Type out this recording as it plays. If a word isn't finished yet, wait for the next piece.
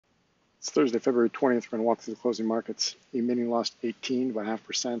It's Thursday, February 20th. We're going to walk through the closing markets. E-mini lost 18, about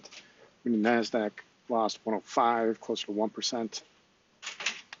 0.5%. Mini NASDAQ lost 105, closer to 1%.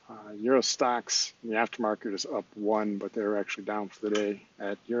 Euro stocks in the aftermarket is up 1, but they're actually down for the day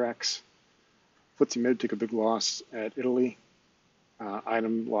at Eurex. FTSE Mid took a big loss at Italy.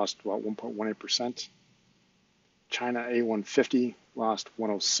 Item lost about 1.18%. China A150 lost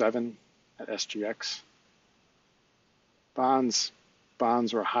 107 at SGX. Bonds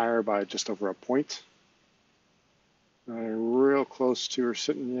are higher by just over a point. Real close to, or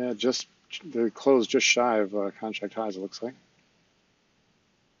sitting, they closed just shy of contract highs, it looks like.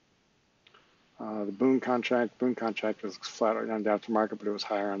 The Boone contract is flat right now in the aftermarket, but it was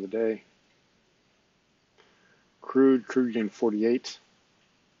higher on the day. Crude gained 48.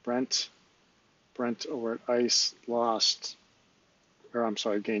 Brent over at ICE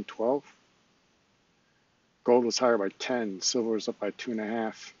gained 12. Gold was higher by 10. Silver was up by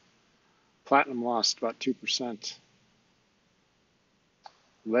 2.5. Platinum lost about 2%.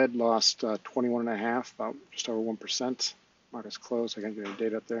 Lead lost 21.5, about just over 1%. Market's closed. I can't get any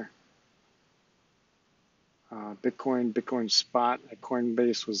data up there. Bitcoin spot at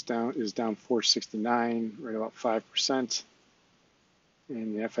Coinbase is down 469, right about 5%.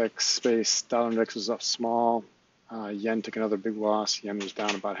 In the FX space, dollar index was up small. Yen took another big loss. Yen was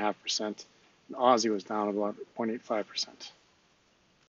down about 0.5%. And Aussie was down about 0.85%.